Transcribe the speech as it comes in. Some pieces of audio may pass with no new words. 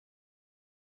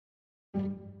What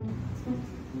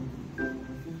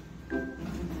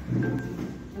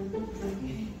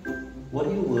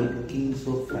are you working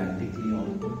so frantically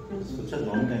on? Such a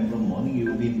long time from morning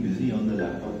you've been busy on the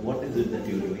laptop. What is it that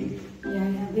you're doing?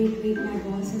 Yeah. Wait. My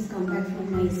boss has come back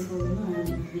from nice, so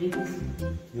I'm very busy.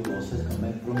 Your boss has come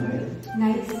back from where?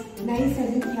 Nice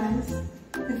as in France.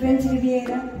 The French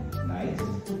Riviera. Nice.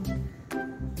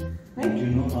 Right? Don't you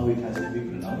know how it has to be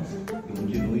pronounced? Don't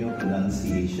you know your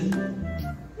pronunciation?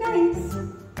 Nice.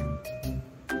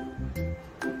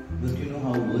 Don't you know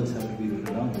how words have to be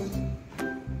pronounced?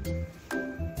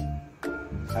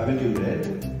 Haven't you read?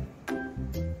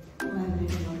 Oh, I've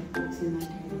read a lot of books in my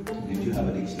time. Did you have a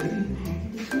dictionary? I had a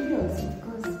dictionary also, of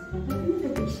course. But in the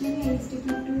dictionary, I used to keep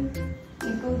to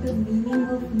check out the meaning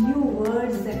of new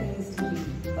words that I used to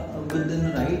read. But then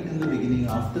right in the beginning,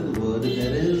 after the word,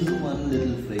 there is one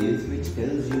little phrase which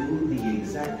tells you the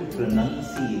exact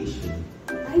pronunciation.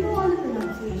 I know all the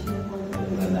pronunciation of all the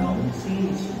words.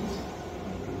 Pronunciations.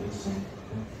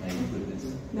 My goodness.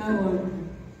 Now what?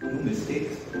 2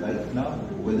 mistakes right now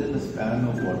within a span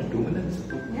of what, 2 minutes?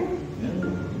 Yeah.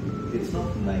 Yeah. It's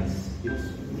not nice. It's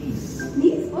niece.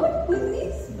 Niece? What? Who's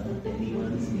niece? Not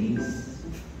anyone's niece,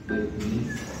 but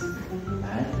niece.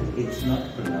 And it's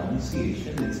not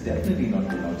pronunciation. It's definitely not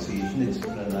pronunciation. It's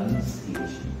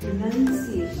pronunciation.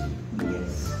 Pronunciation.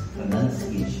 Yes,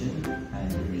 pronunciation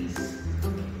and niece.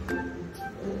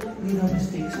 These are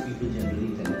mistakes people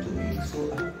generally tend to make. So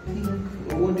I think,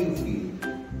 what do you feel?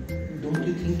 Don't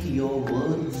you think your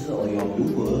words or your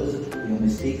bloopers, your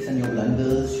mistakes and your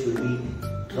blunders should be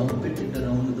trumpeted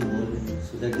around the world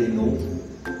so that they know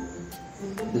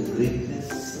the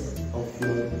greatness of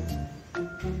your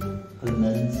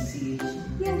pronunciation?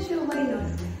 Yeah, sure, why not?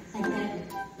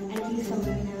 At least someone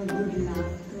can have a good laugh,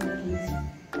 so at least.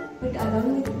 But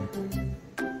along with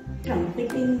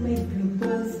trumpeting my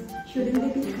bloopers, shouldn't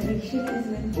there be correction as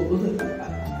well?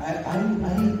 I in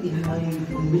my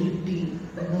humility,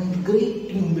 my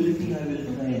great humility, I will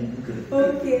try and correct.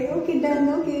 Okay, done.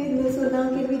 Okay, so now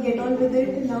can we get on with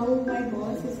it? Now my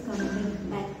boss is coming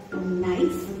back from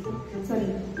nice, and I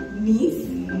need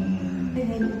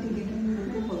to get on with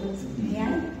my words.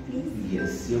 Yeah, please?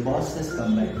 Yes, your boss has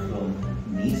come back from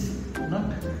Nice.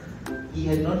 He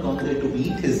had not gone there to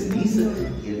eat his niece,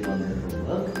 he had gone there for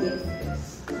work. Yes.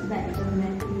 Back from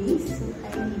that niece, so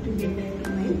I need to get back to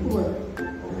my work.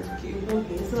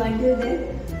 Okay, so until then,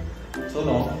 so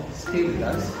long, stay with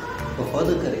us for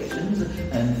further corrections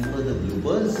and further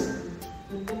bloopers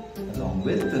along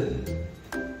with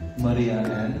Maria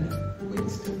and